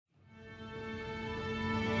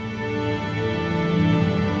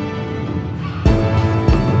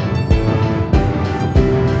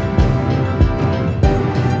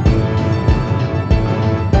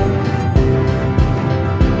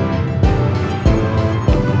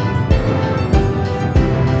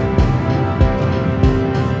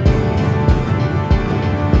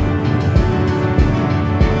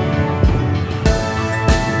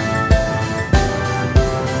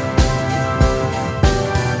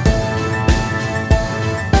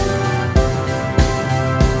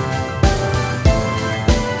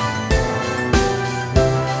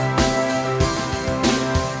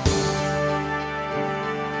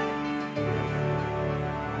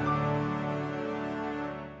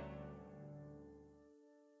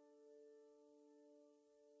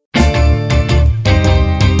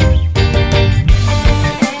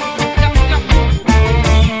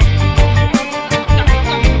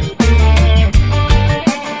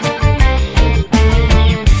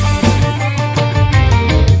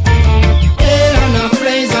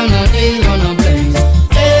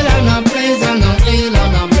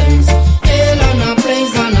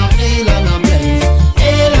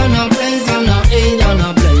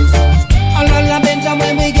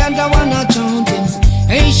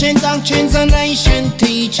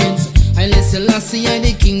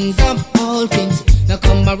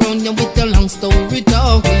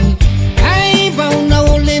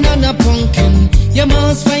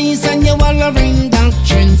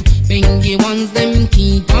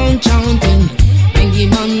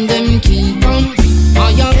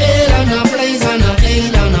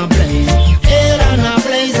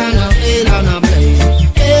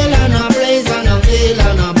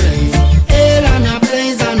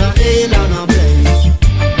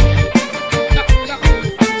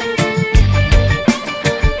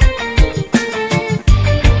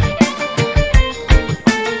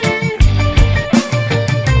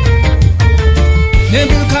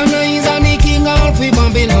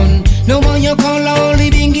you call only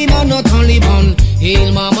bingy man, not only bun.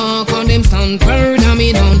 Hail mama, con them stand firm,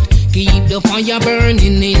 me don't. Keep the fire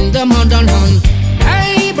burning in the motherland.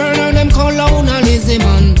 Hey, burn on them call out a lazy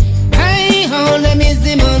man. Hey, all them is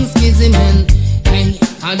the man, skizzy man. Hey,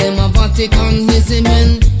 all them a Vatican busy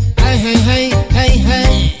man. Hey, hey, hey, hey,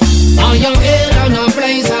 hey. On your head on a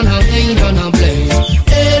blaze and a head on a blaze.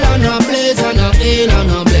 Head on a blaze and a head on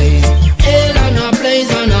a blaze. Head on a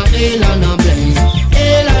blaze and a head on a blaze.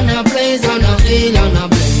 Head on a blaze and a head on a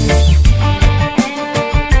blaze.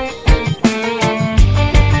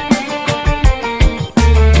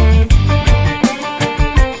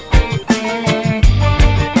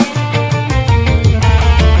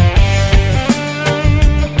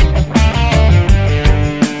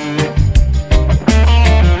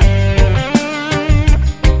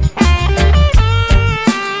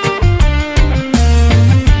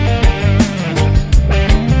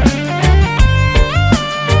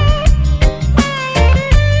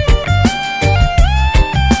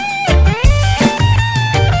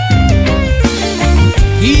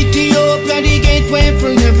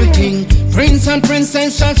 And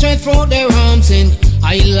princess shall tread through their arms in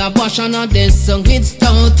Isle of Bashan and this song it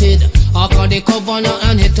started. Aka the governor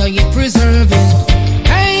and it get preserving.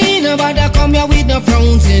 Hey, nobody come here with no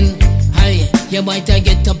frowns in. Hey, you might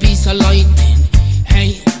get a piece of lightning.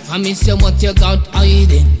 Hey, I miss you what you got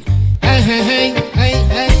hiding. Hey, hey, hey, hey,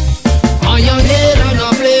 hey. On your head on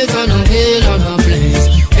a blaze, on a head on a blaze.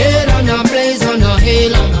 Head on a blaze, on a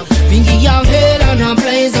head on a blaze. Pinky your head on a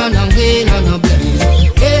blaze, on a head on a blaze.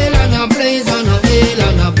 Head on a blaze, on a head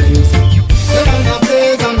on a blaze. Head on a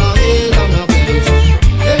blaze, on a head on a blaze.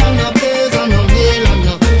 Head on a blaze, on a head on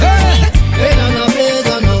a blaze. Head on a blaze,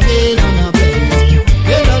 on a head on a blaze.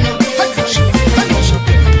 Head on a blaze, head on a blaze, on a head on a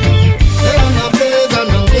blaze. Head on a blaze,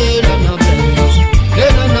 on a head on a blaze.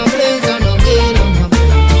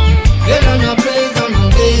 Head on a blaze, on a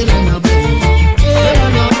head on a blaze. Head on a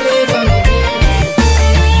blaze, on a head on a blaze.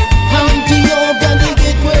 Antioch and the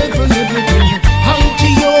gateway for everything.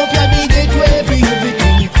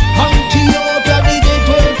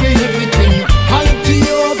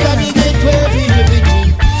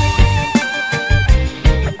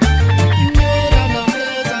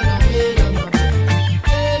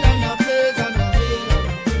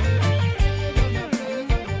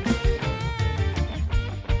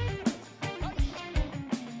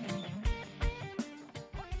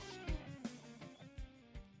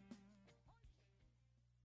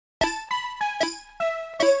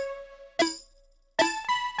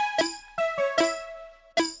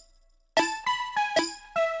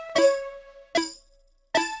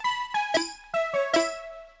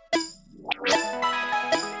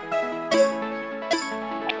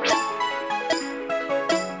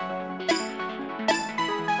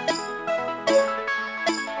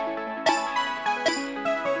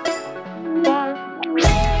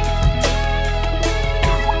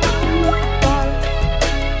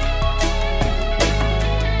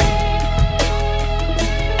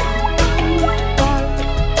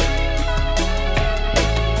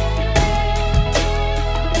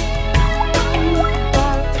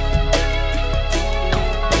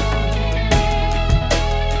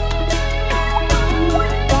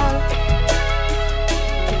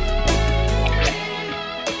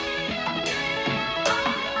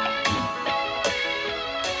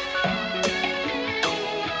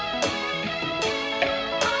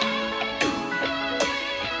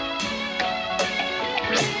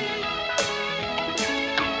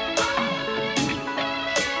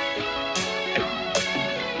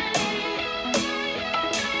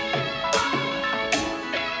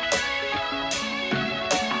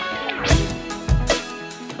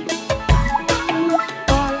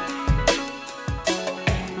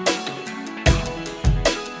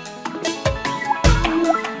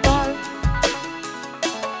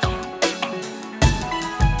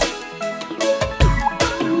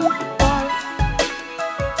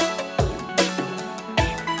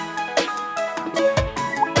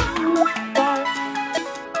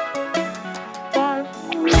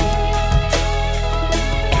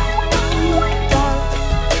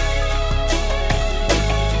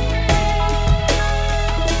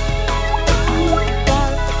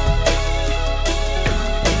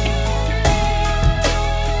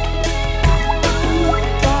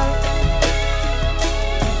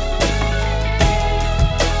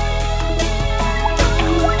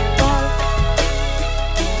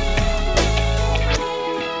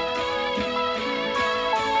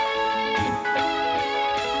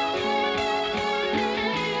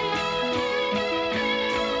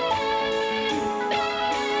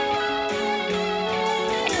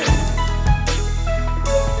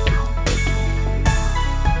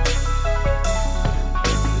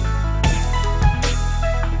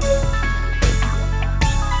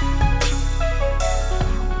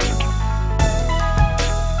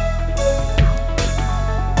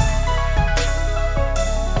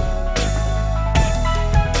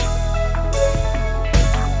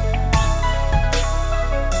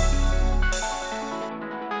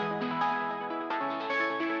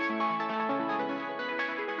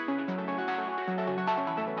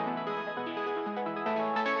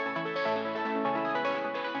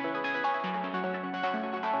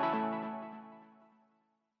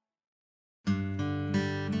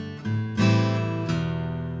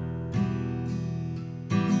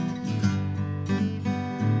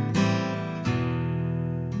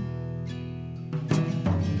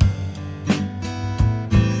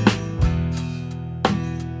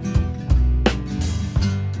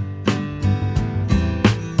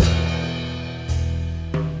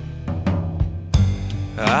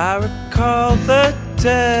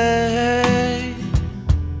 day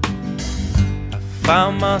I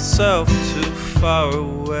found myself too far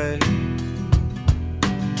away.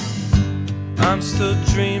 I'm still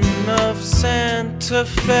dreaming of Santa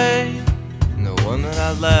Fe, the one that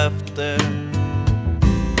I left there.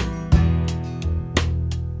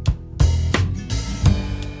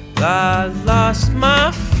 I lost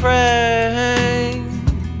my friend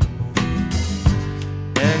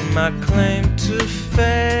and my claim to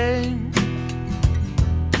fame.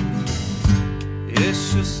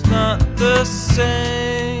 It's just not the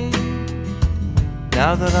same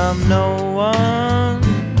now that I'm no one.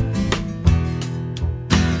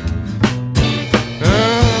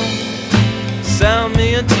 Sell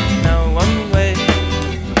me a ticket now one way,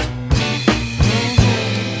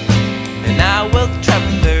 and I will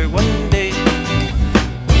travel there one day.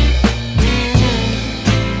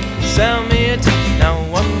 Sell me a ticket now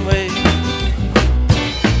one way.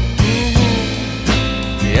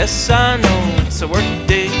 Yes, I know it's a work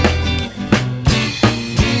day.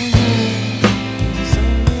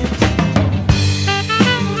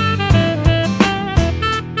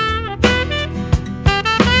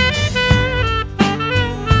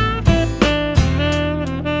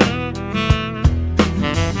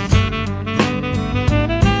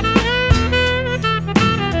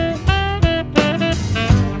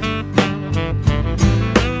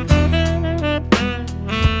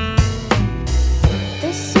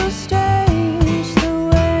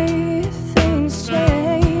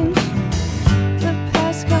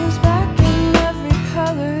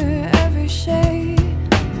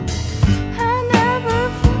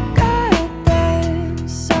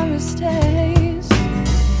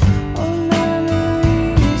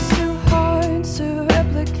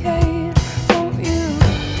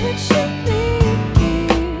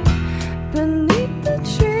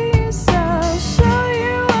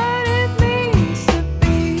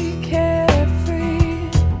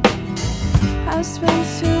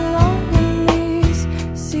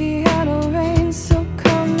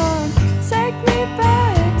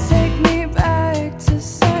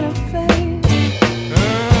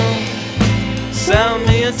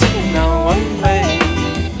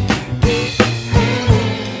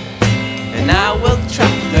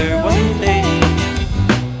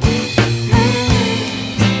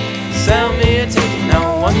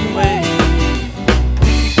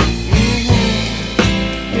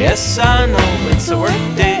 Yes, I know it's a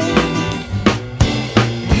work day.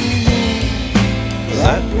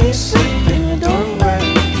 Let me sleep in the doorway.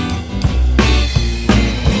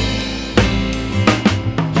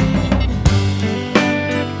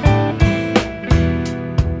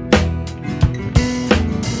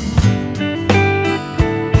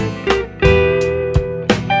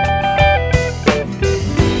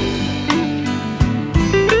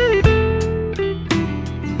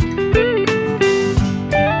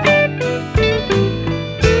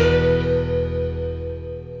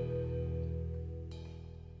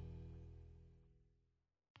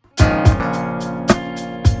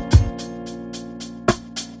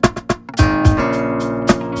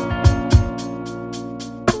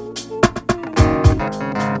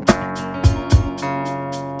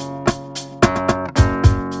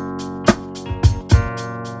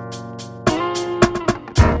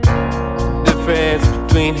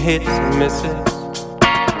 Hits and misses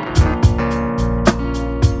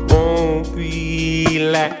won't be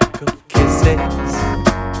lack of kisses.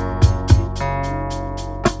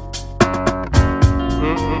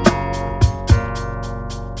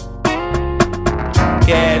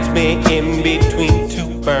 Catch me in between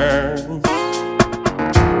two burns,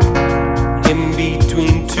 in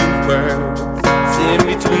between two burns, in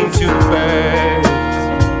between two burns.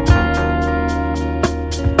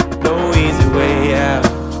 No easy way out,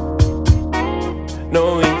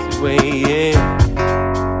 no easy way in.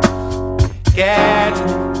 Catch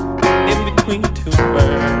me in between two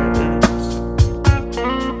burns.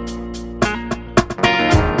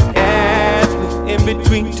 Catch me in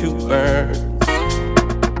between two burns.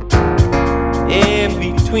 In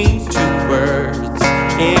between two birds.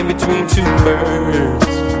 In between two birds.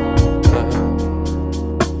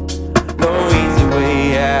 No easy way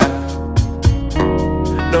out,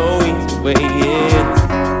 no easy way in.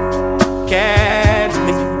 Catch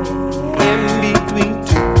me in between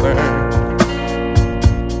two birds.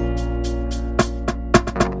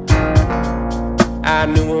 I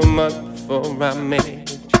knew a month before I met you.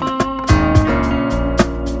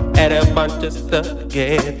 Had a bunch of stuff to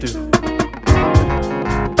get through.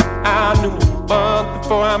 I knew a month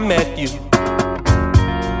before I met you.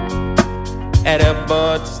 Had a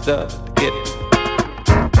bunch of stuff to get through.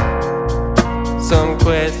 Some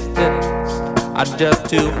questions I are just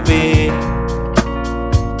too big.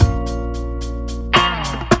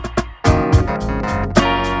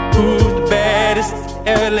 Who's the baddest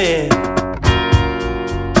ever lived?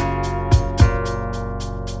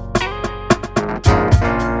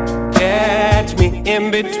 Catch me in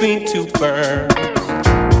between two birds,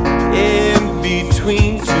 in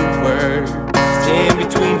between two words, in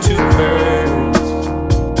between two birds.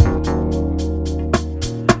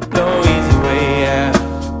 No easy way out,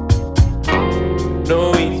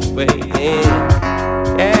 no easy way in.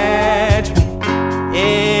 Catch me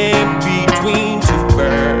in between two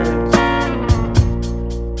birds.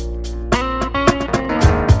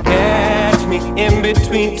 Catch me in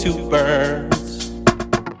between two birds.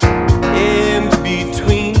 In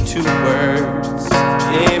between two words,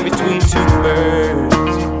 in between two words.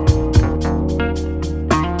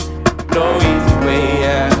 No easy way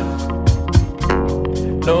out,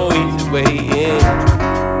 no easy way in.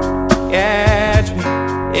 Catch me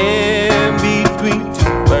in between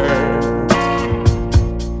two words.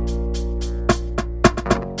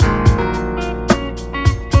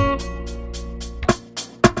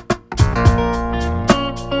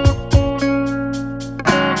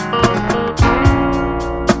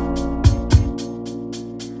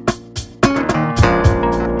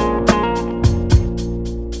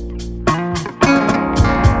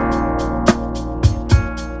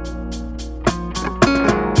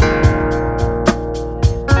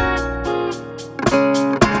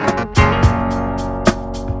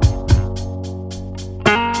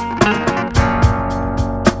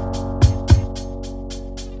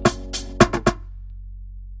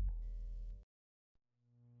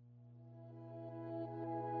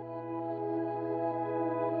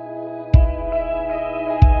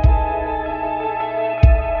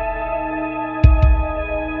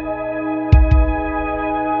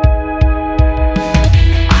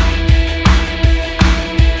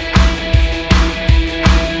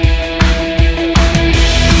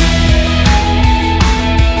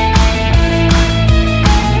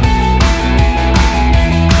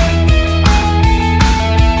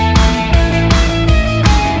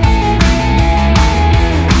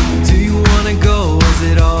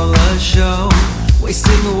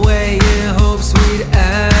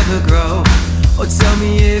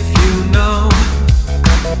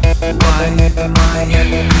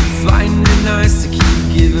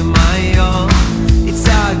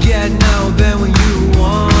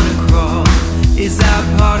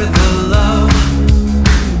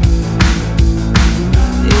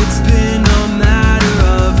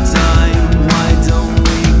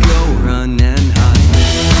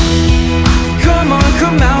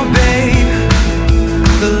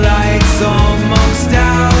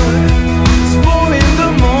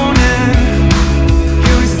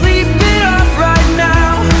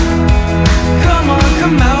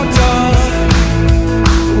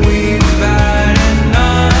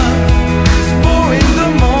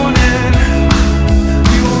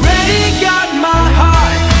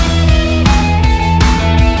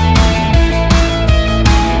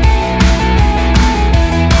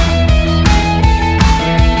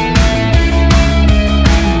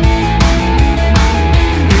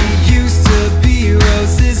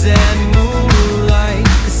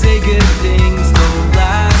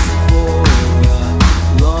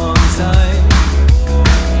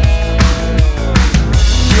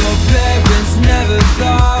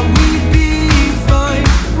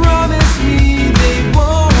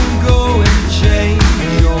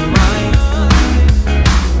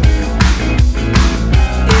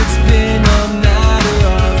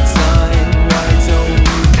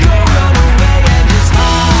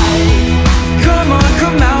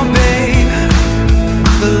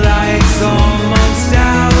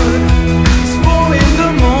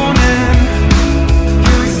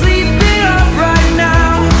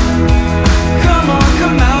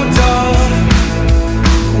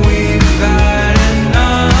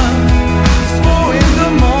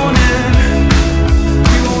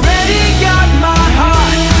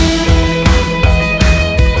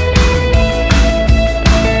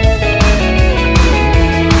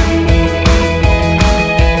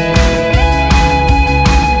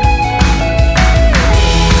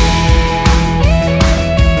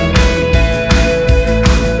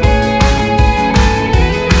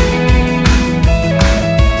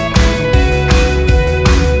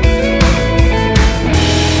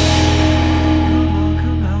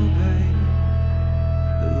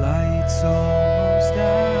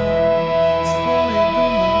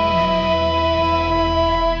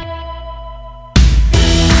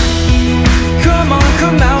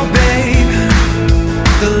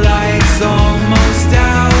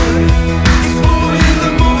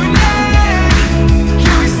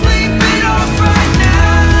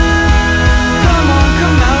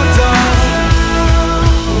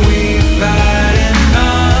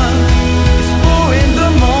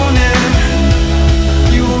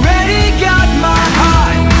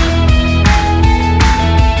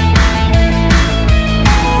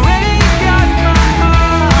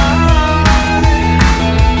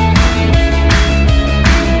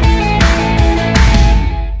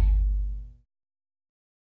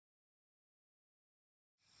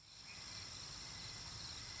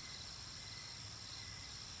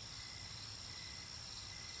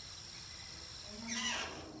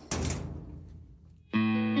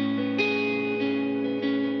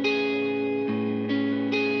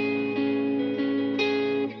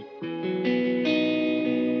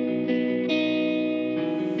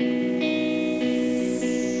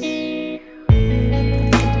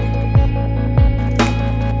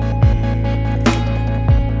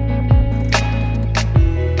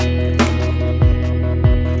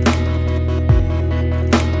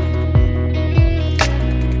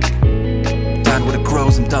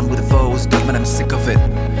 knows I'm done with the foes, done when I'm sick of it.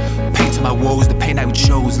 Pain to my woes, the pain I would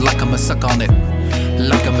chose, like I'm a suck on it,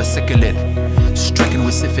 like I'm a sickle stricken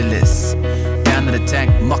with syphilis. Down in the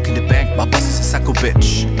tank, mocking the bank, my boss is a psycho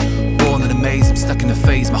bitch. Born in a maze, I'm stuck in the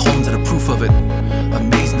phase, my homes are the proof of it.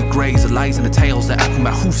 Amazing the grays, the lies and the tales that I put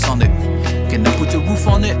my hoofs on it. Can I put the roof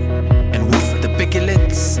on it? And woof at the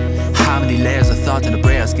piglets. How many layers of thought and the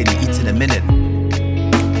prayers getting eaten in a minute?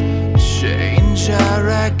 Change our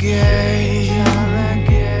again.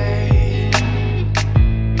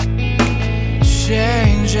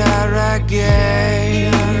 Change our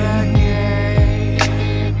again.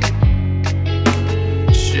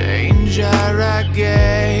 Change our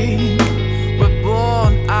again. We're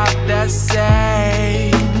born out the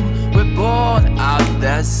same. We're born out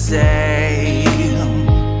the same.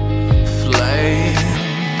 Flame.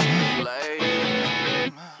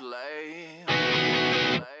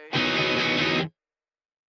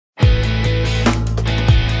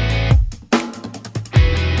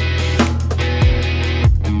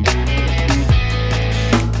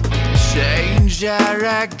 Change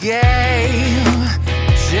our game,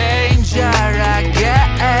 change our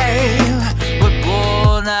game. We're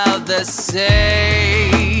born out the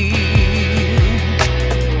same.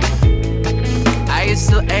 Are you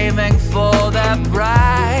still aiming for the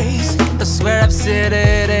prize? I swear I've seen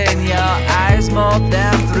it in your eyes more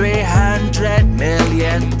than 300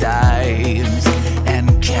 million times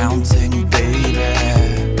and counting, baby.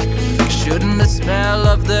 Shouldn't the smell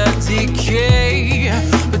of the decay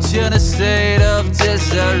put you in a state of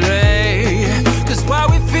disarray? Cause while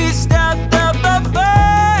we feast at the buffet,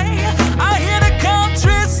 I hear the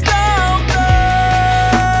country stomping.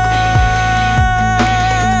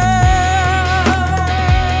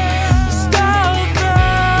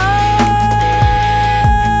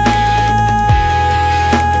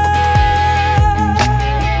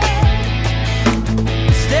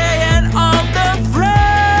 Staying on the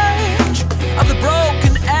fringe of the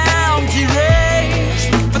broken and deranged,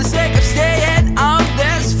 for the sake of staying on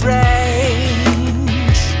this range.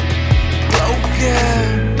 Broken.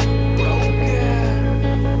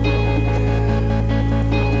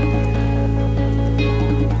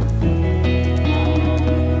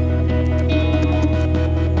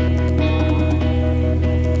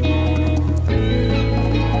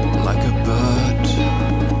 Like a bird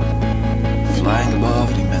flying above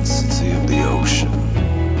the immensity of the ocean.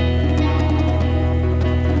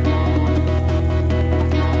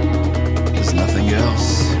 There's nothing else.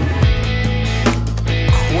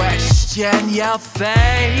 Question your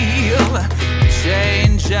fame.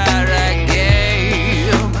 Change our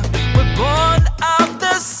game. We're born of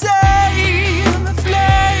the same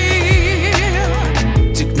flame.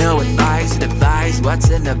 Took no advice and advise what's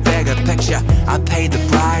in the bigger picture. I paid the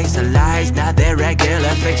price, the lies, not their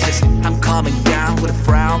regular fixtures. I'm coming down with a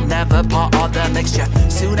frown, never part of the mixture.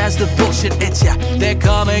 Soon as the bullshit hits ya, they're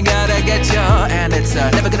coming out to get ya. And it's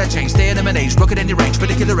never gonna change, stay in a age, broken in your range,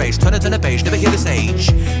 particular age, turn it on the page, never hear the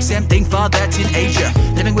sage. Same thing for that teenager,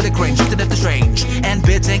 living with a cringe, looking at the strange, and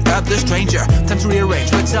bidding up the stranger. Time to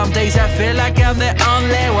rearrange, but some days I feel like I'm the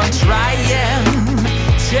only one trying.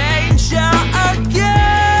 Change our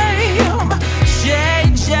game,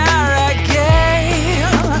 change our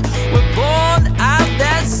game. We're born out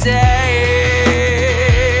the same.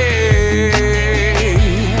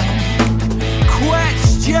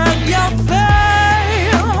 Question your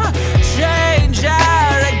fame, change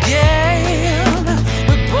our game.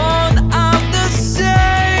 We're born out the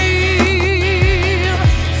same.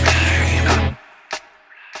 Flame.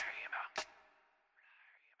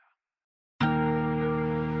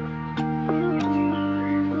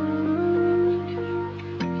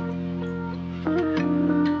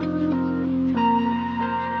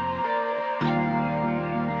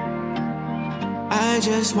 I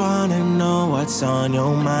just wanna know what's on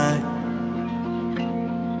your mind.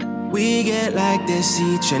 We get like this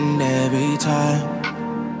each and every time.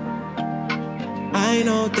 I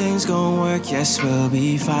know things gon' work, yes, we'll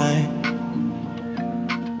be fine.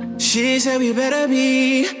 She said we better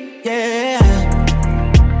be, yeah.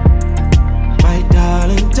 My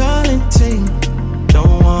darling, darling ting.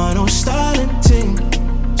 Don't want no stalling ting.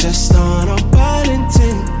 Just on a ballin'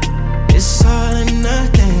 ting. It's all or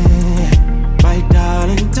nothing. My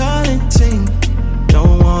darling, darling ting.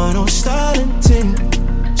 Don't want no stalling ting.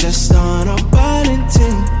 Just on a ballin'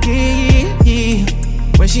 ting.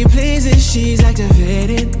 When she pleases, she's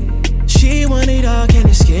activated. She want it all, can't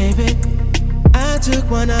escape it. I took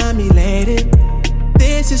one, I'm elated.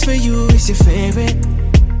 This is for you, it's your favorite.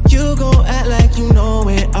 You gon' act like you know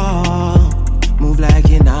it all. Move like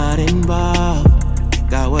you're not involved.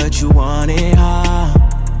 Got what you wanted, huh?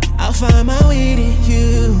 I'll find my way to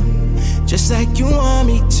you, just like you want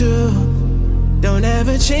me to. Don't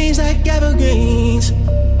ever change like evergreens,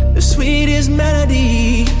 the sweetest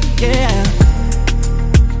melody, yeah.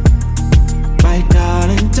 My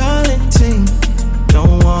darling, darling ting,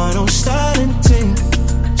 don't want no starting ting,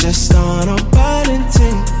 just on a bottom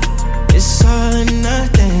ting. It's all or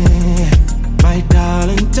nothing. My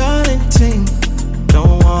darling, darling ting,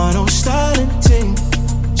 don't want no starting ting,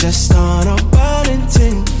 just on a bottom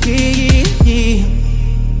ting. Yeah.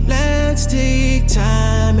 Let's take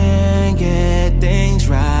time and get things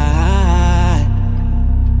right.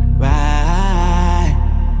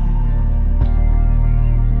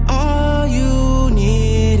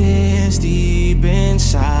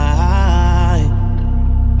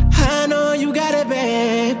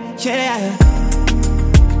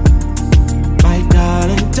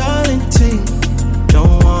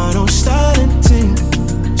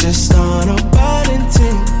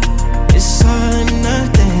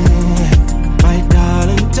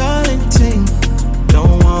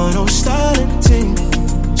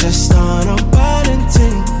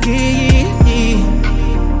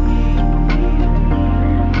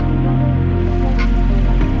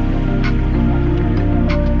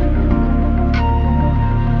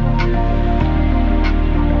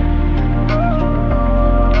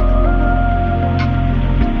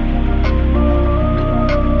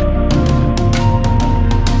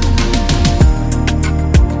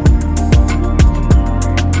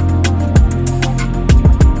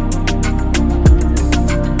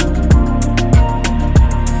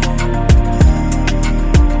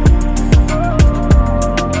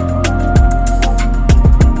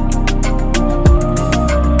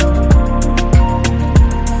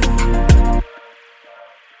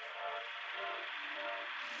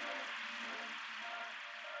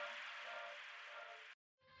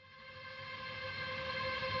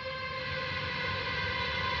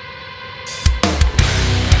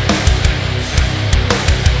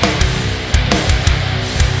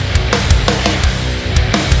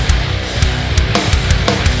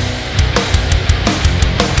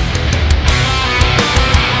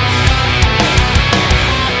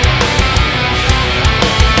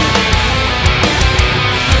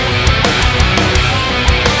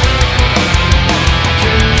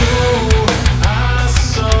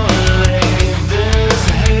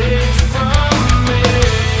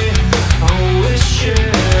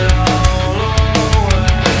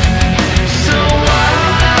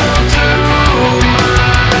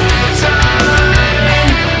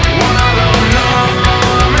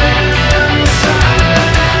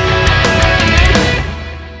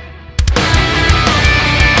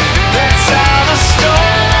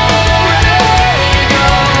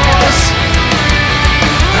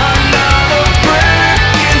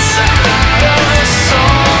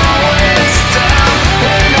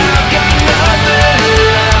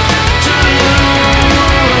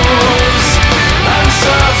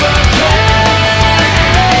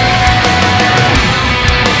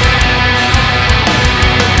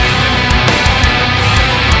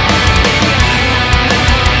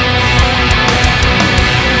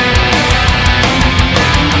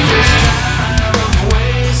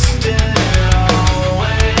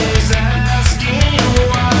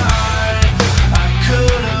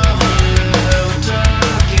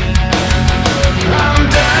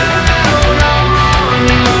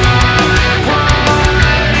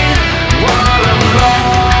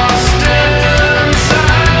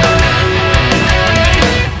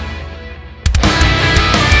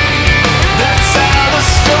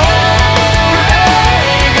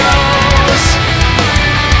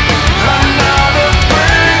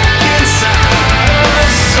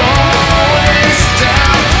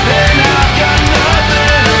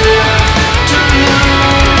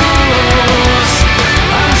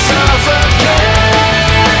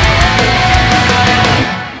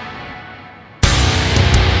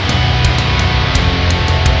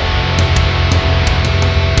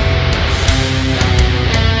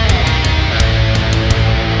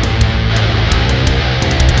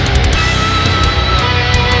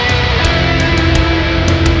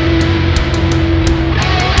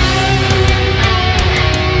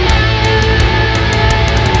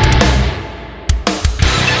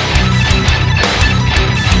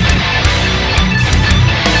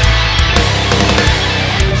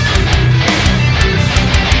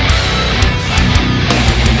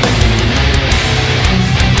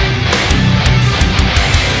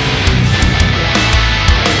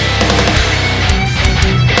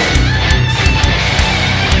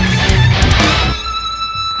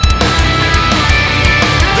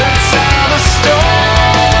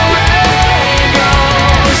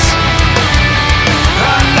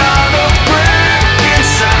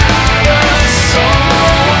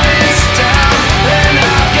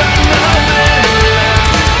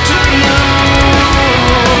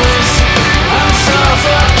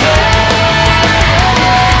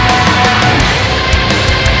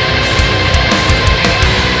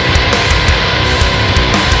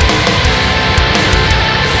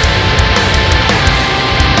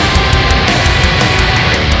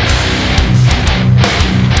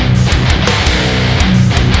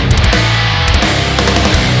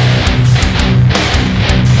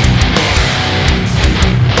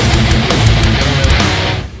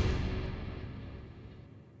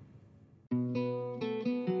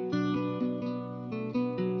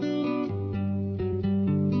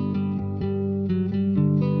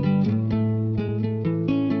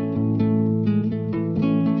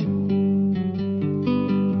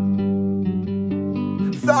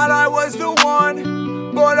 Thought I was the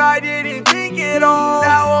one, but I didn't think it all.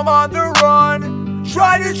 Now I'm on the run,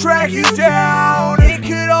 trying to track you down. It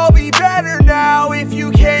could all be better now if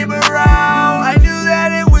you came around. I knew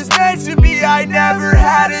that it was meant to be, I never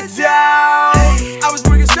had a doubt. I was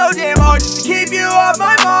working so damn hard just to keep you off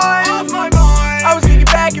my mind. I was thinking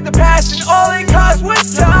back in the past and all it cost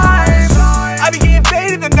was time. I began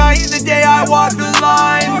fading the night and the day I walked the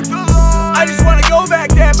line. I just wanna go back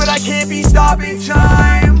then, but I can't be stopping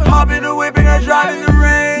time. Hopping a whip and I drive in the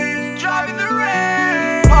rain.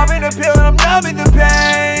 Popping a pill and I'm numbing the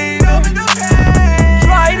pain.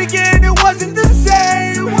 Trying again, it wasn't the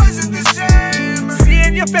same.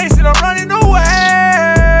 Seeing your face and I'm running away.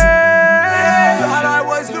 Thought I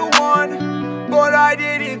was the one, but I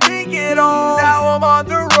didn't think it all. Now I'm on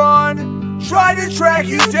the run, trying to track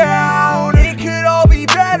you down. It could all be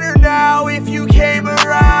better now if you came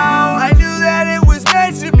around. I knew that it was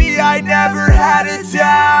meant to be, I never had a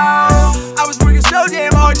doubt. I was working so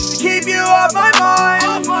damn hard just to keep you off my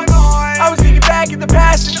mind. I was thinking back in the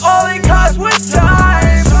past and all it cost was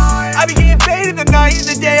time. I began fading the night and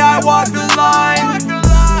the day I walked the line.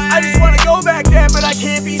 I just wanna go back then, but I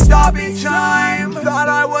can't be stopping time. Thought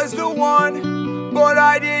I was the one, but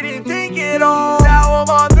I didn't think it all. Now I'm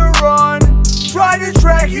on the run, trying to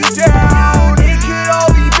track you down. It could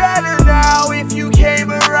all be better now if you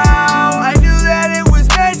came around. I knew that it was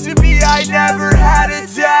meant to be, I never had a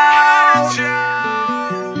doubt.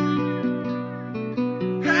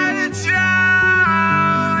 Had a doubt.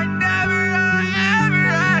 I never ever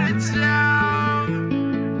had a doubt.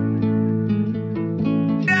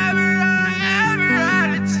 Never ever had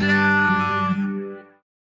a doubt.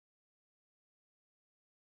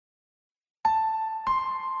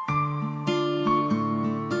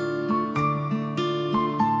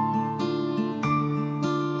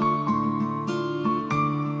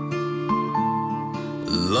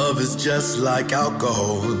 Love is just like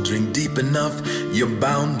alcohol. Drink deep enough, you're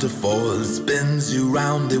bound to fall. It spins you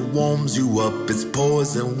round, it warms you up. It's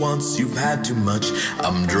poison once you've had too much.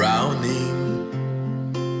 I'm drowning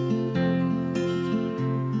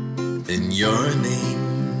in yearning.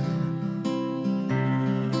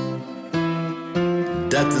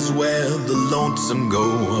 Death is where the lonesome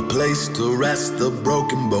go, a place to rest the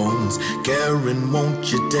broken bones. Karen,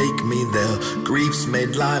 won't you take me there? Grief's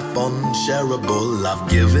made life unshareable. I've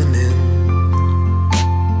given in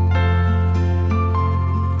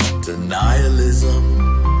to nihilism.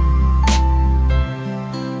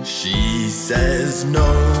 She says no.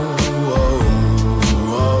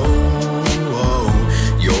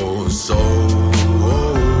 Your soul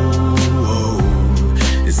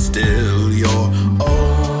is still your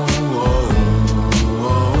own.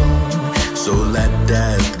 So let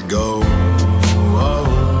death go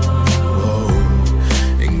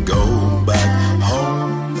and go back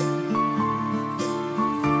home.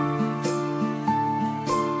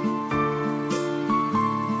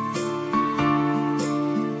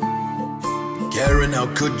 Karen, how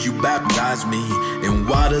could you baptize me in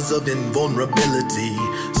waters of invulnerability?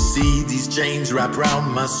 See these chains wrap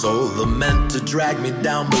round my soul, they're meant to drag me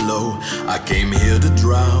down below. I came here to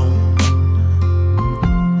drown.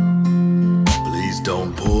 Please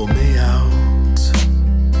don't pull me out.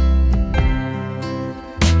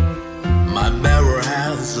 My mirror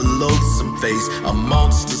has a loathsome face, a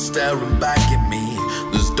monster staring back at me.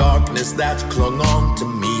 There's darkness that's clung on to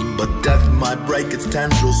me, but death might break its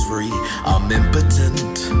tendrils free. I'm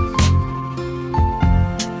impotent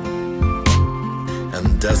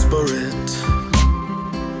and desperate.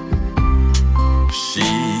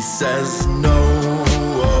 She says no.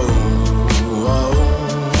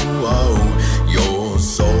 Your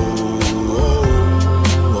soul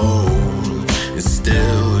is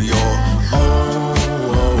still your own.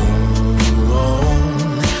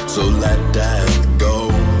 So let death go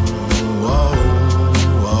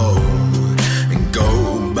and go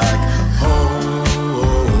back home.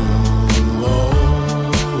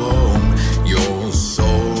 Your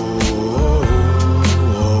soul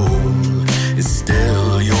is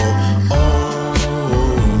still your own.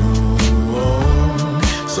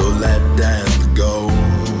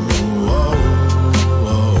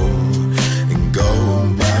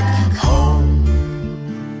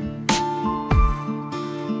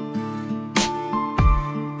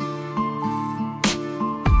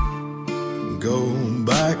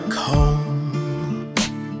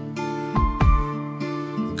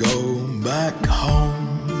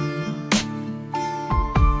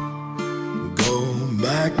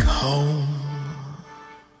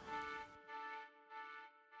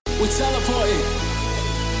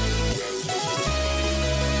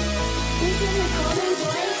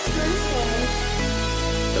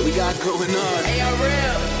 we got going on? Hey,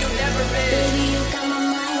 Ariel, you never miss. Baby, you got my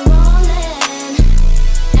mind rolling,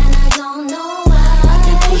 and I don't know why. I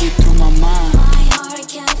can't put it through my mind. My heart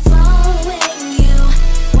kept following you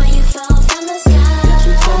when you fell from the sky. Got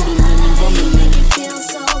you tumbling and rumbling. Make it feel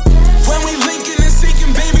so perfect. When we linking and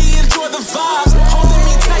sinking, baby, enjoy the vibes. Holding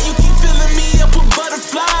me tight, you keep filling me up with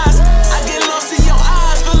butterflies. I get lost in your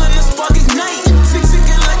eyes, feeling the spark ignite.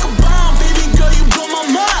 Sinking like a bomb, baby girl, you blow my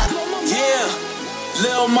mind. Yeah,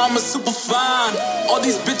 little mama super fine. All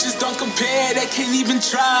these bitches don't compare, they can't even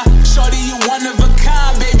try. Shorty, you one of a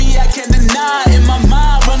kind, baby, I can't deny. In my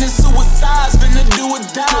mind, running suicides, finna do or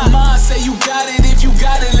die. Your mind say you got it, if you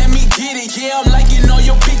got it, let me get it. Yeah, I'm liking all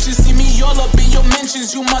your pictures, see me all up in your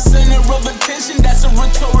mentions. You my center of attention, that's a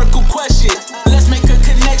rhetorical question. Let's make a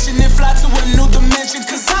connection and fly to a new dimension.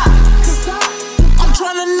 Cause I'm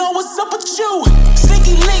trying to know what's up with you.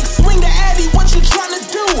 Sneaky link, swing the Addy, what you trying to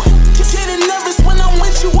do? Getting nervous when I'm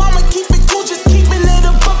with you, I'ma keep it cool. Just keeping it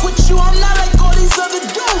a buck with you, I'm not like all these other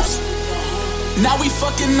dudes. Now we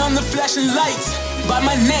fucking on the flashing lights. By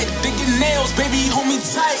my neck, digging nails, baby, hold me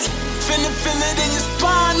tight. Finna feel it in your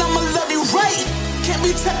spine, I'ma love you right. Can't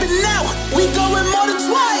be tapping out, we going more than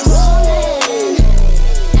twice. Rolling,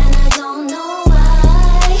 and I don't know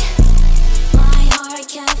why. My heart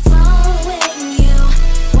kept following you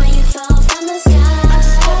when you fell from the sky. I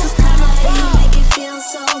just felt this kind of vibe. Make it feel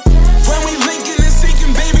so perfect. When we linking and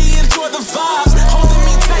sinking, baby, enjoy the vibes. Holding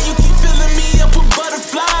me tight, you keep filling me up with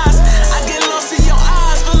butterflies. I get lost in your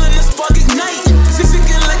eyes, feeling the spark ignite.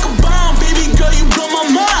 Sinking like a bomb, baby girl, you blow my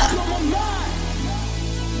mind.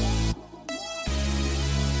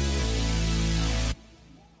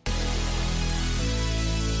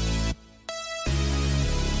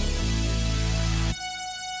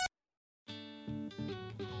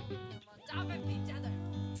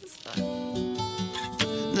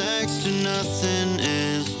 Next to nothing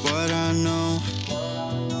is what I know,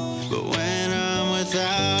 but when I'm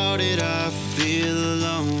without it I feel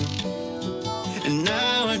alone. And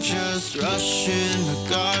now I just rushing my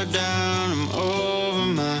guard down. I'm over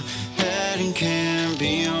my head and can't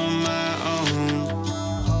be on my own.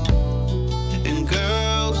 And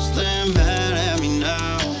girls, they're mad at me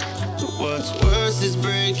now, but what's worse is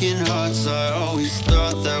breaking hearts. I always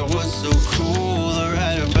thought that was so cool to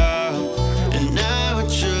write about. And now I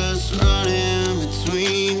just running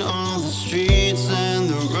between all the streets and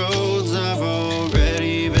the roads I've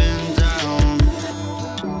already been down.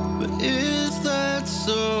 But is that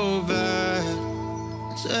so bad?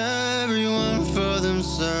 It's everyone for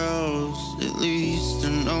themselves. At least I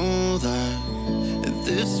know that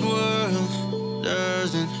this world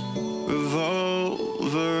doesn't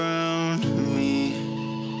revolve around me.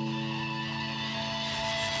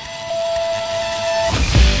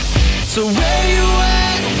 So where you at?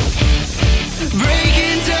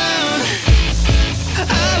 Breaking down.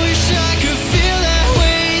 I wish I could feel that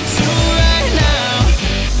way too right now.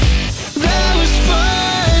 That was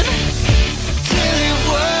fun till it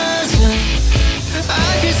wasn't. I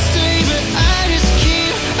could stay, but I just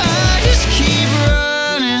keep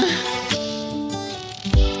running.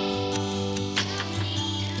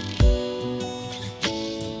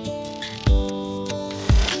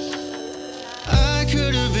 I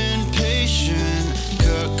could have been patient,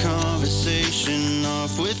 cut conversation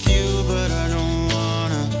off with you, but I don't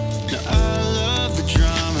wanna. Now I love the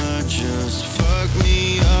drama, just fuck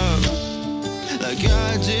me up like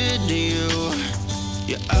I did to you.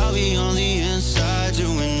 Yeah, I'll be on the inside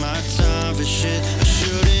doing my time for shit I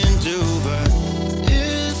shouldn't do, but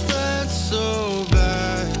is that so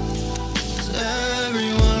bad? It's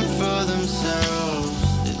everyone for themselves.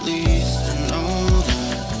 At least I know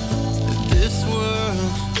that this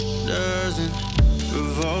world doesn't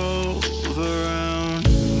revolve around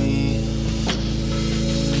me.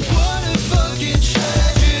 What a fucking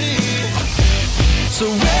tragedy. So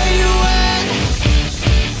where you at?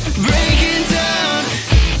 Breaking down.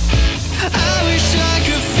 I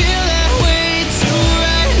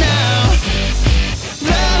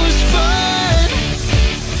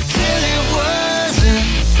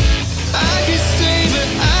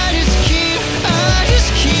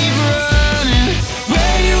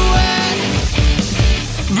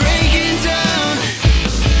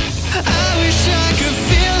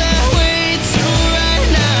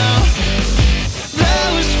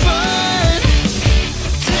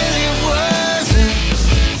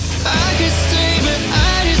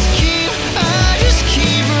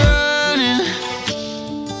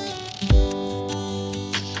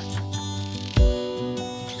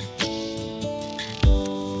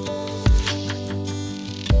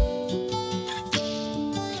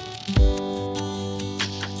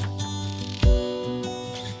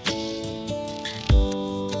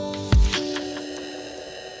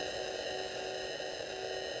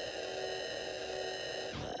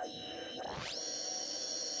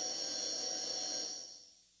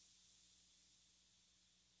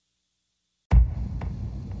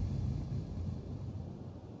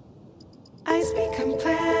Eyes become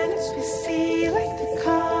planets we see like the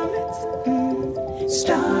comets.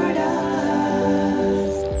 Stardust.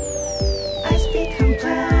 Eyes become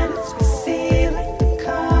planets we see like the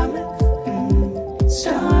comets.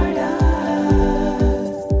 Stardust.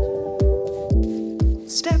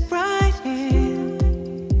 Step right in.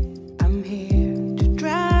 I'm here to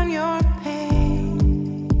drown your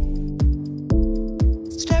pain.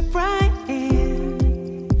 Step right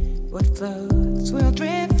in. What floats will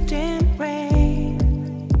drift in rain.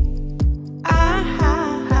 I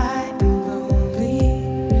am lonely.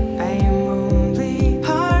 I am only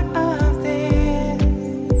part of this.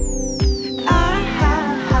 I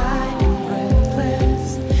am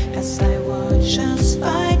breathless as I watch us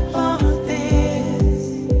fight for this.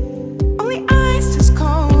 Only ice is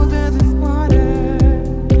colder than water.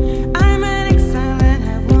 I'm an exile and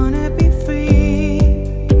I wanna be free.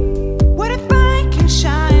 What if I can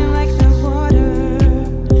shine like the water?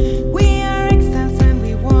 We are exiles and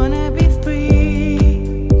we wanna be free.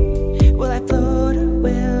 Will I float or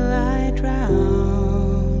will I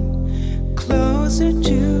drown? Closer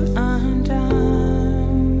to undone.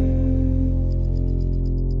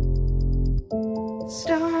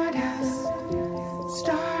 Stardust,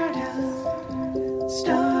 stardust,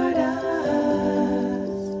 stardust,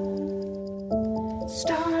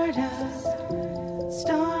 stardust,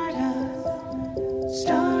 stardust,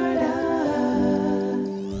 stardust.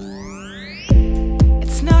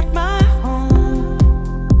 It's not my home.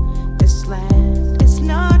 This land is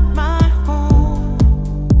not my home.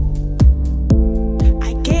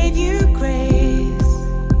 I gave you grace.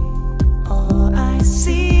 All I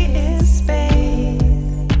see is space.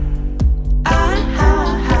 I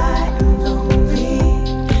am lonely.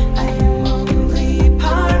 I am only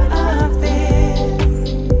part of this.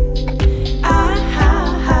 I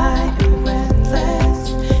am breathless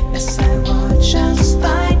as I watch us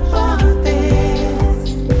fight for this.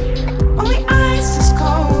 Only ice is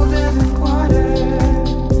colder than water.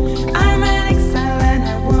 I'm an exile and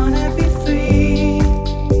I wanna be free.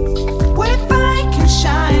 What if I can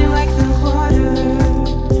shine like the water?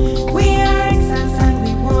 We are exiles and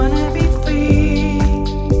we wanna be free.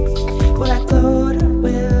 Will I float or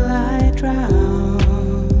will I drown?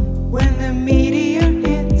 When the meteor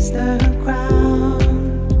hits the ground.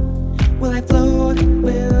 Will I float or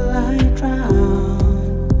will I drown?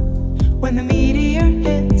 When the meteor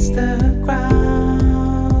hits the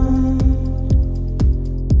ground.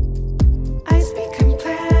 Eyes become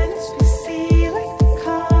planets we see like the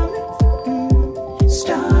comets.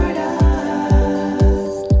 Stardust.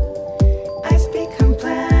 Eyes become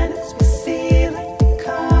planets we see like the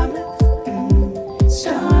comets.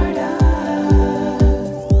 Stardust.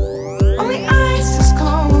 Only ice is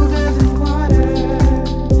colder than water.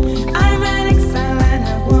 I'm an exile and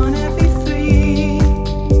I wanna be free.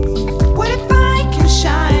 What if I can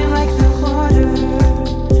shine like the water?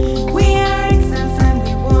 We are exiles and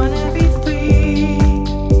we wanna be free.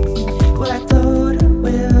 Will I float or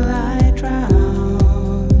will I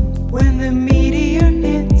drown? When the meteor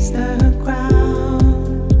hits the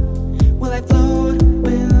ground. Will I float or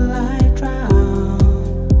will I drown?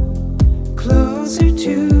 Closer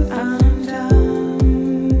to undone.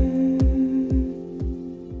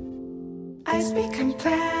 Eyes become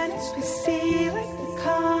planets we see like the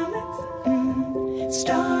comets.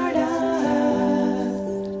 Stardust.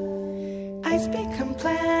 Eyes become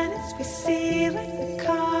planets we see like the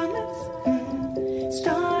comets.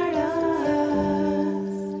 Stardust.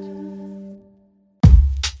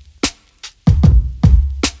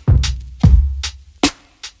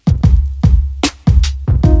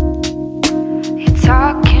 You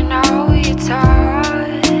talk, you know you talk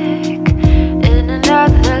in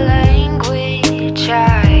another language.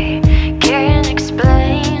 I can't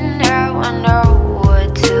explain how I know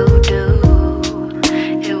what to do.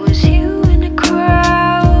 It was you in a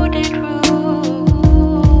crowded room.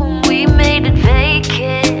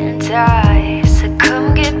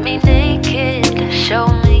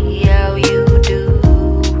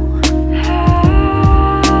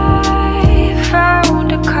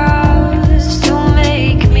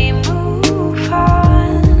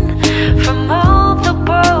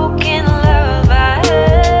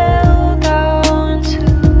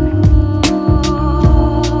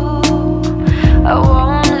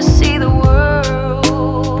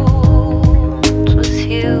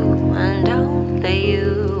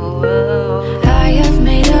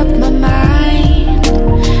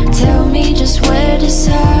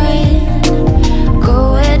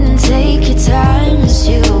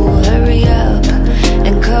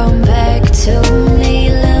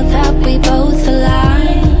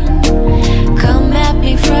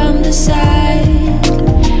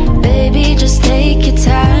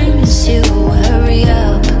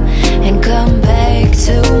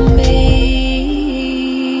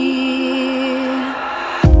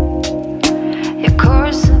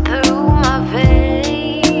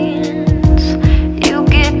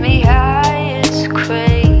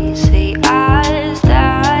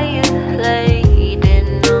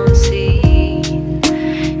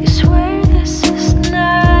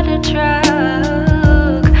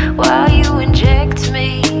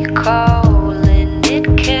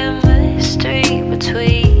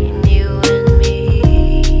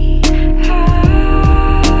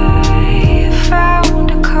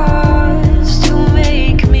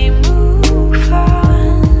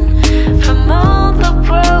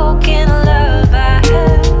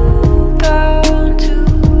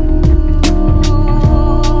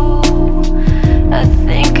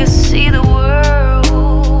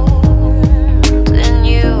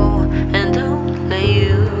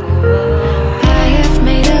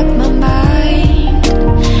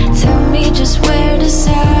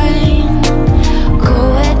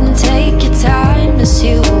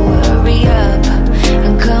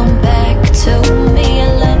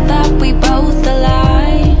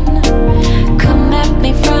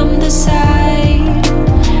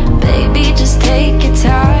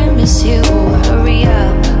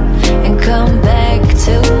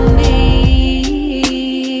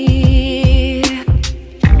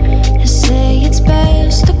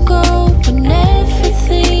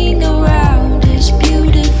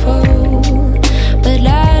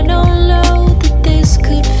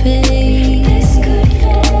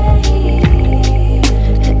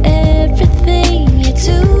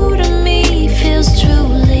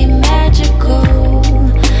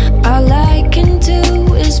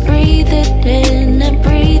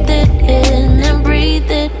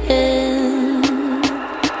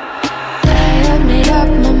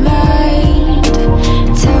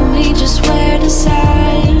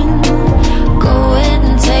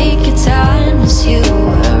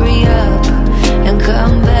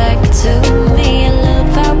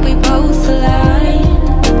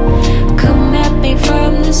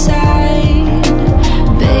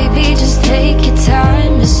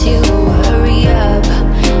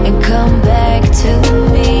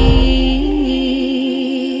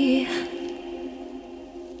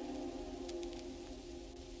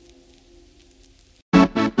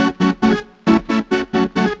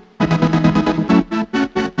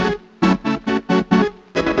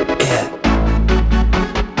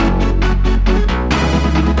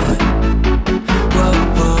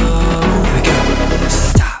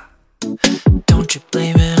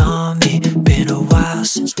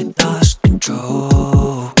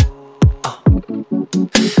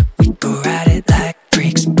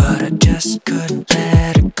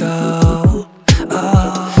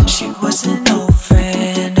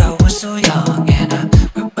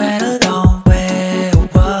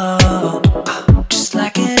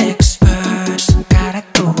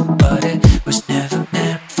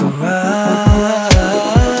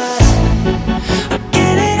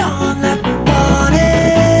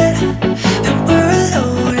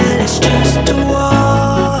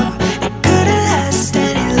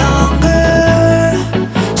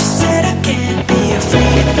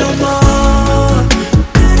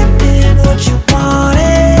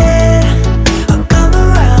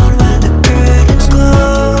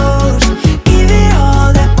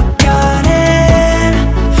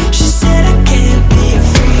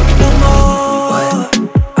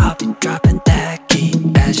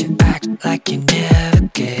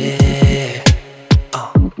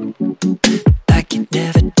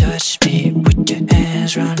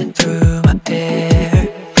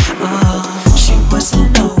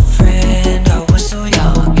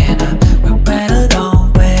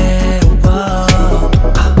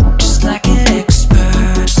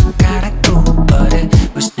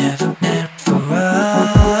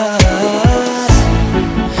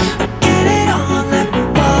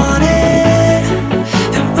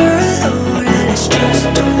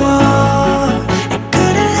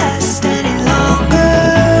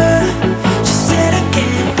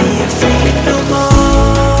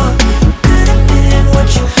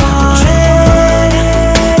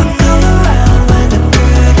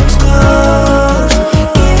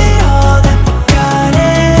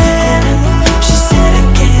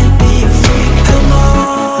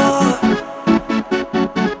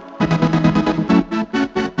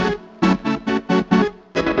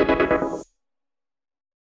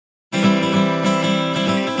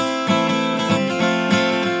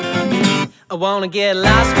 wanna get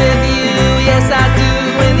lost with you, yes I do.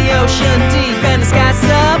 In the ocean deep and the sky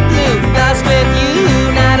so blue. Lost with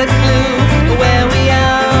you, not a clue where we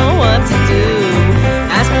are, what to do.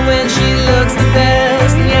 Ask me when she looks the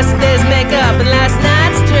best, and yesterday's makeup and last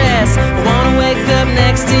night's dress. I wanna wake up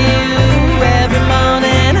next to you every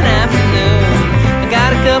morning and afternoon. I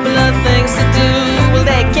got a couple of things to do, well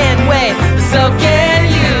they can't wait, but so can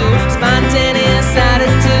you. Spontaneous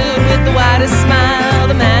attitude with the widest smile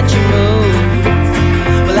to match your mood.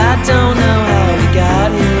 Well I don't know how we got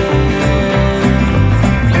here,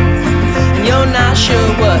 and you're not sure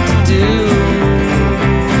what to do.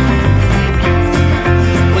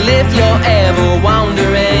 Well if you're ever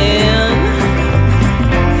wondering,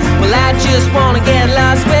 well I just wanna get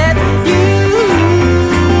lost with you.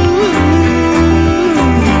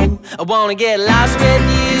 I wanna get lost with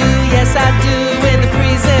you, yes I do. In the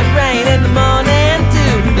freezing rain, in the morning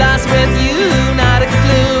dew. Lost with you, not a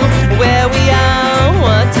clue where we are,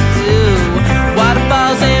 what to do.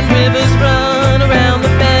 Waterfalls and rivers run around the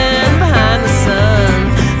bend behind the sun.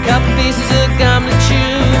 Couple pieces of gum to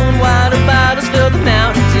chew, and water bottles fill the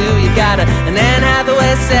Mountain Dew. You got an Anne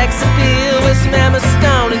Hathaway sex appeal with some Emma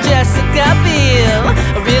Stone and Jessica Biel.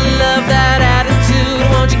 I really love that attitude,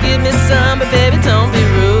 won't you give me some, but baby don't be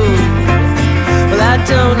rude. Well I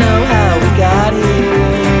don't know how we got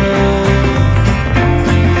here,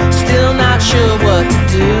 still not sure what to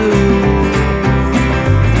do.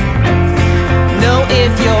 No,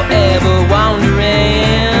 if you're ever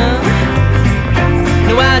wondering,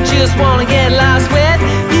 no, I just wanna get lost with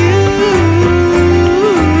you.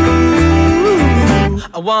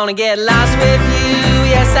 I wanna get lost with you,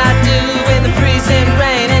 yes I do. In the freezing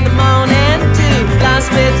rain, in the morning dew.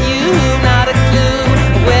 Lost with you, not a clue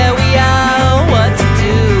where we are, what to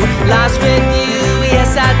do. Lost with you,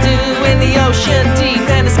 yes I do. In the ocean deep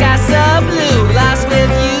and the sky so blue. Lost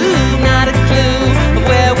with you, not a clue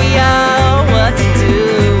where we are, what to do.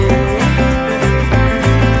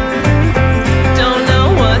 Don't know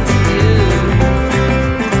what to do.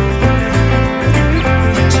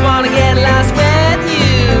 Just wanna get lost with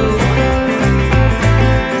you.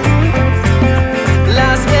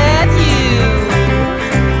 Lost with you.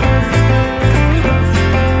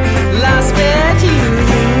 Lost with you.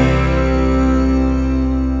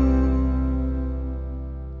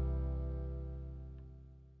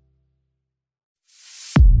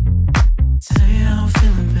 Tell you how I'm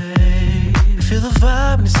feeling, babe. Feel the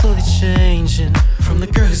vibe and it's slowly changing. From the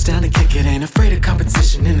girl who's down to kick it, ain't afraid of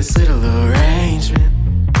competition in this little arrangement.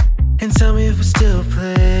 And tell me if we're still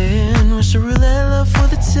playing. What's your roulette love for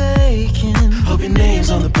the taking? Hope your name's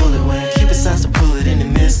on the bullet when Cupid decides to pull it in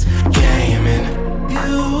and miss game. And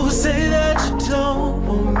you say that you don't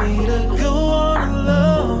want me to go on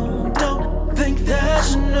alone. Don't think that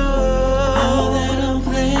you know that I'm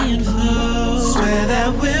playing for. Swear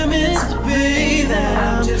that we're meant to be, that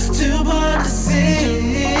I'm just too blind to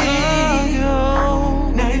see.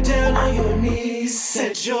 Now you're down on your knees,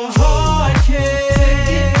 set your heart case.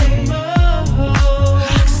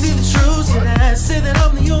 Say that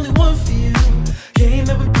I'm the only one for you. Game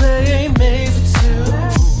that we play ain't made for two.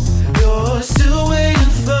 You're still waiting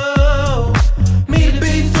for me to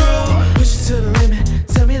be through. Push it to the limit,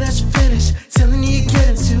 tell me that you're finished. Telling you you're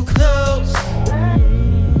getting too close.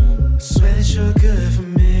 Swear that you're good for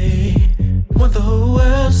me. Want the whole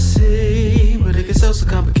world to see. But it gets so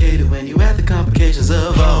complicated when you add the complications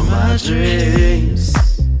of all my dreams.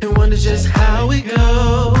 And wonder just how it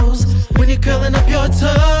goes when you're curling up your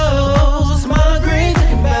toes. Migraine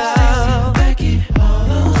thinking about all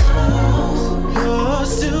those hoes. You're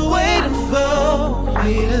still waiting for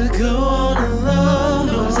me to go on alone.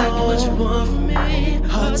 Know exactly what you want from me.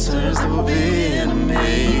 Hard turns that will be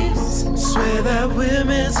enemies. Swear that we're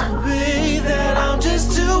meant to be, that I'm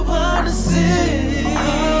just too blind to see.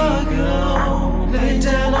 Lay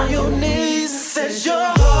down on your knees, set your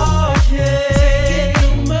heart case.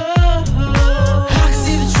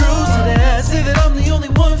 Say that I'm the only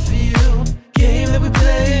one for you. Game that we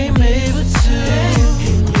play ain't made for two.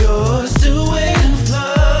 And you're still waiting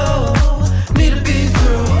for me to be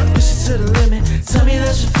through. Push it to the limit, tell me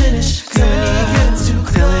that you're finished. Tell me you're getting too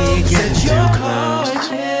close. Set your heart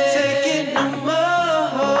case. Take it no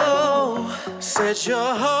more. Set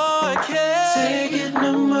your heart case. Take it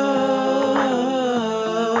no more.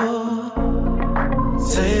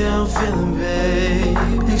 Say how I'm feeling,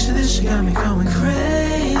 babe. Picture this, you got me going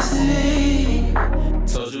crazy.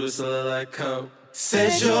 Told you it's a lot like coke.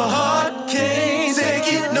 Said your heart can't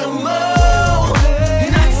take it no more.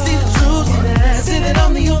 And I can see the truth in that. Say that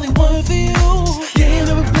I'm the only one for you. Game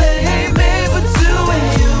that we play ain't made for two.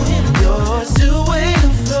 And you're still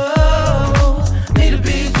waiting for me to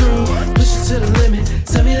be through. Push it to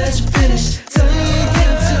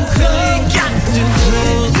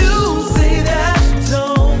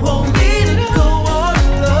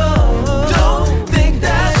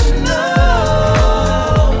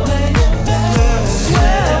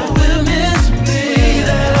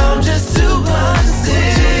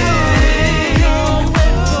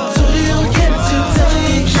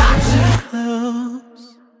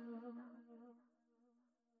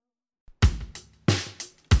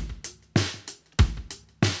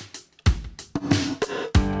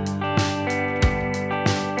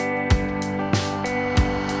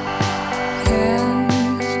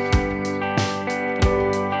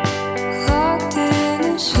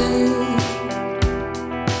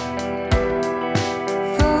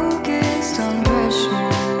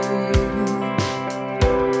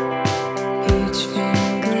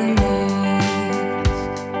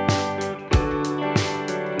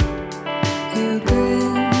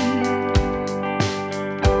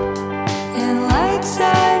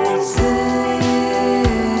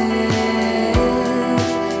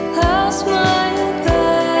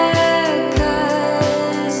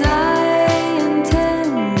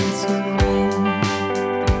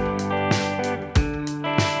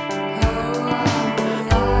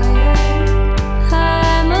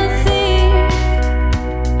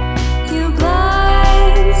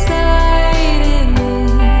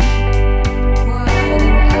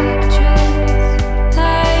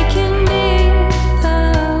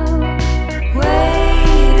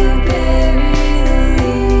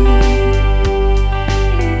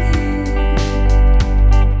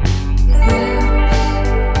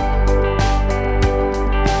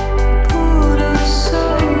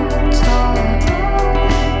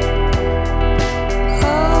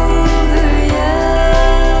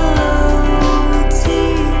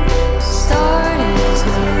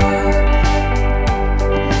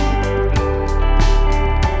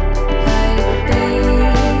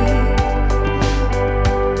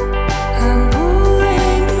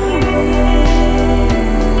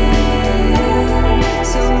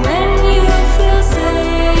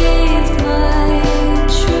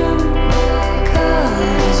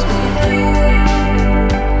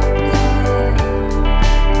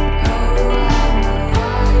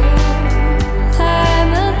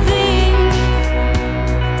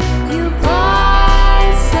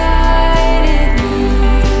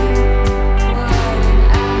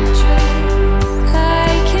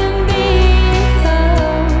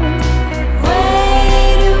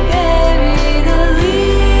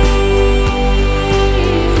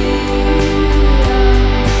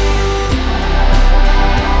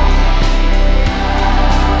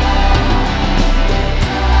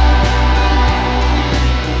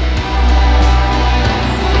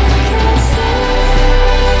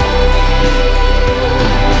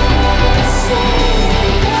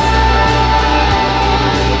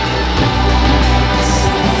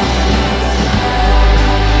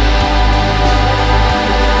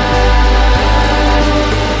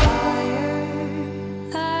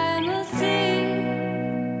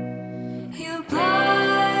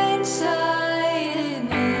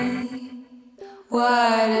What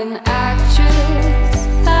an actress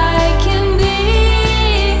I can be.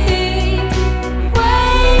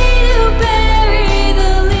 Way to bury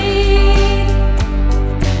the lead.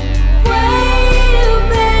 Way to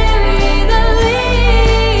bury the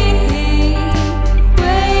lead.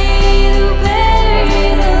 Way to bury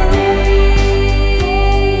the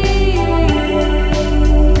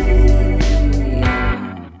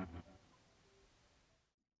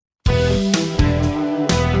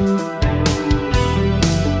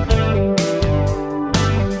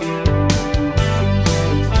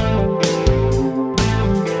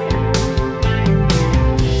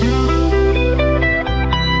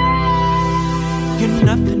You're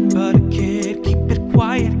nothing but a kid. Keep it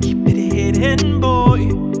quiet, keep it hidden, boy.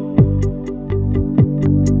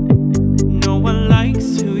 No one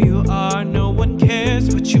likes who you are, no one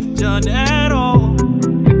cares what you've done at all.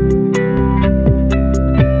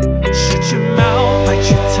 Shut your mouth, bite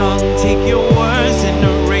your tongue, take your words and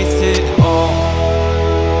erase it all.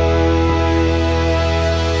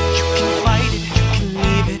 You can fight it, you can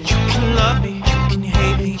leave it, you can love me, you can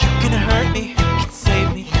hate me, you can hurt me, you can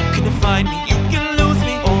save me, you can find me, you can lose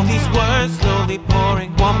me. All these words slowly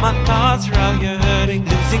pouring, while my thoughts are out here hurting,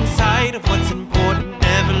 losing sight of what's important,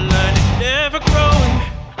 never learning, never growing.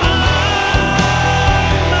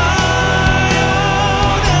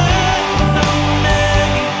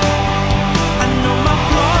 I know my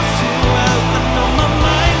flaws too well, I know my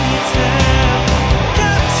mind needs help.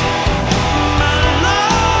 Got my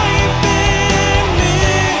life in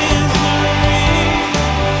misery.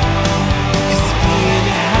 'Cause being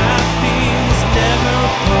happy was never a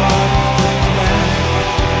part of the plan.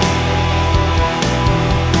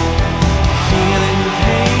 Feeling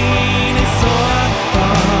pain is all I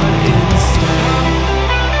thought instead.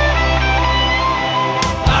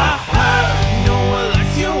 I heard no one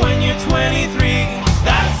likes you when you're 23.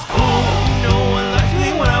 That's cool. No one liked me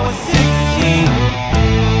when I was 16.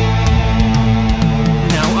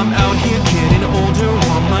 Now I'm out here getting older,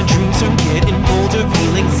 while my dreams are getting bolder,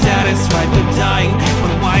 feeling satisfied but dying.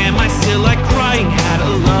 But why am I still like crying? Had a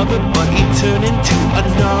lover, but he turned into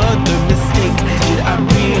another mistake. Did I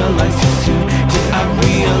realize too soon? Did I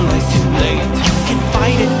realize too late? You can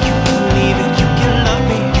fight it, you can leave it, you can love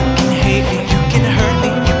me, you can hate me, you can hurt me,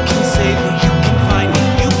 you can save me, you can find me,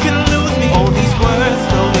 you can lose me. All these words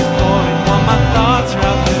slowly pouring, while my thoughts are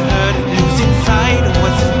out here hurting, losing sight of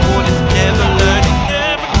what's important, never learning,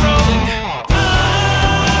 never growing.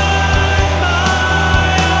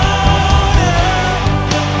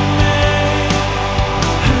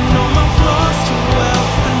 I know my flaws too well,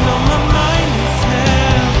 I know my mind needs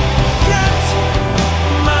help. Got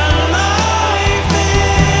my life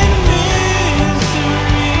in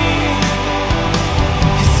misery.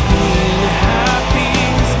 'Cause being happy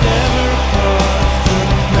was never a part of the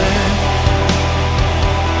plan.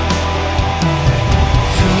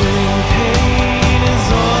 Feeling pain is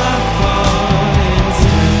all I thought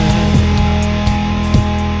instead.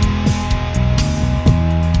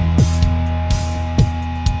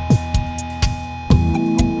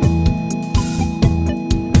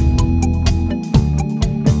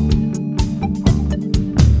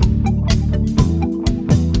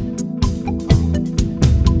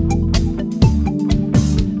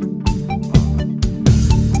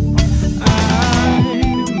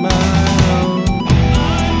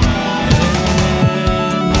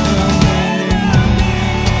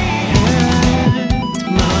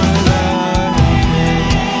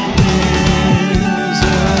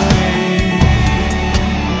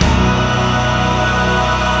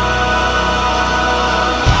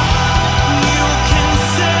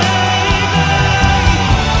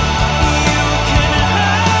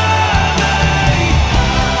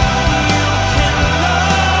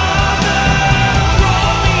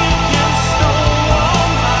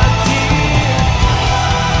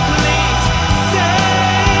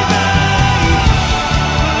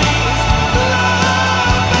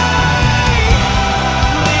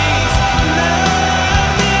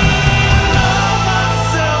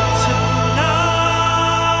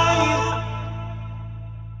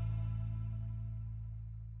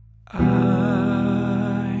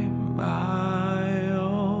 I'm my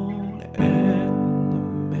own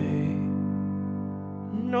enemy.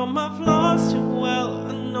 Know my flaws too well, I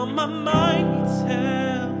know my mind needs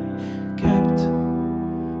help. Kept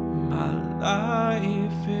my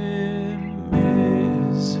life in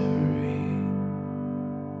misery.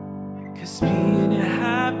 'Cause being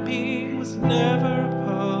happy was never a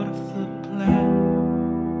part of the plan.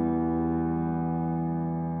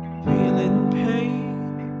 Feeling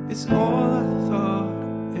pain is all I thought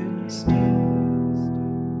instead.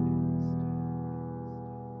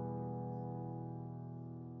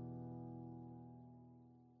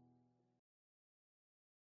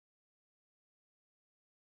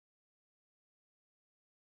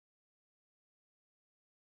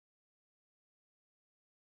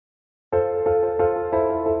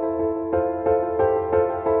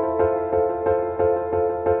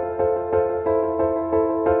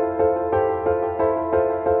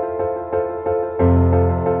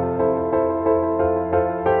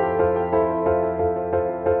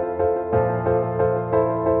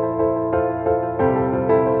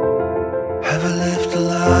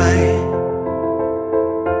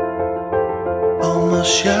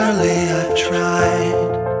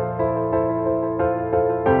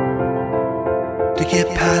 get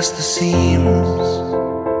past the seams,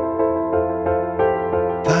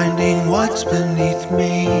 finding what's beneath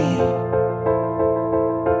me.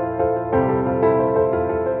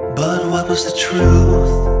 But what was the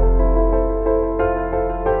truth?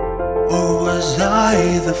 Or was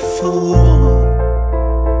I the fool?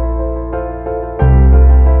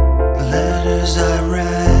 The letters I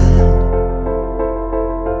read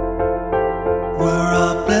were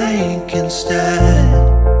all blank instead.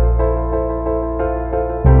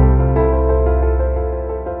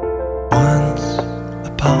 Once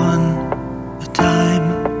upon a time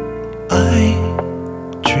I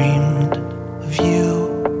dreamed of you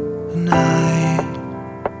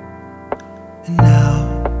and now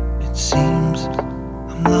it seems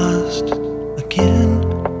I'm lost again,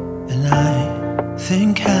 and I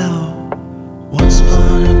think